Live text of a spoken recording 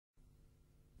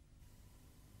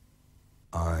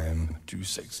Too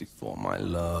sexy for my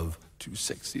love, too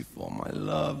sexy for my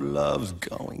love, love's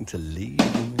going to leave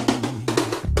me.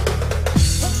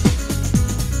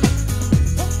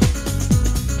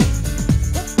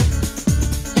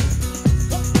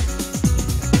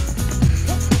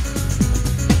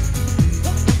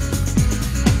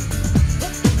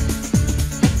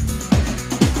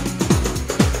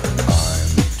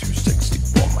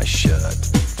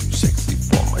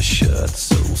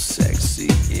 So sexy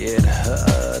it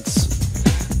hurts,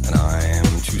 and I am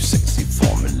too sexy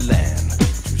for Milan,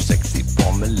 too sexy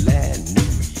for Milan,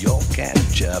 New York and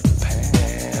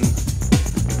Japan.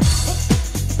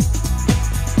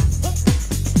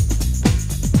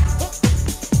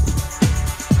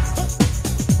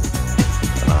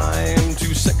 And I am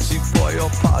too sexy for your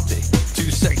party,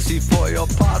 too sexy for your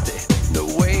party, no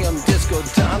way I'm disco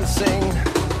dancing.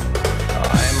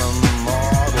 I'm a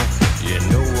model, you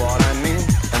know what I mean,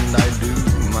 and I do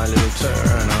my little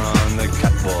turn on the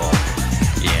catwalk.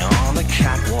 Yeah, on the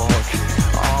catwalk,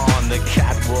 on the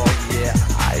catwalk. Yeah,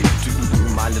 I do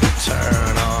my little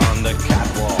turn on the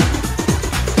catwalk.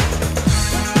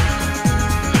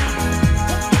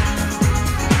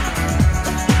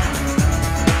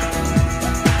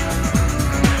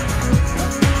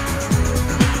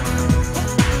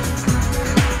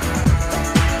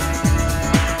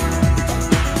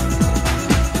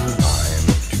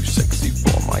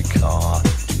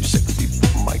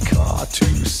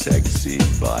 Too sexy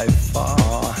by far.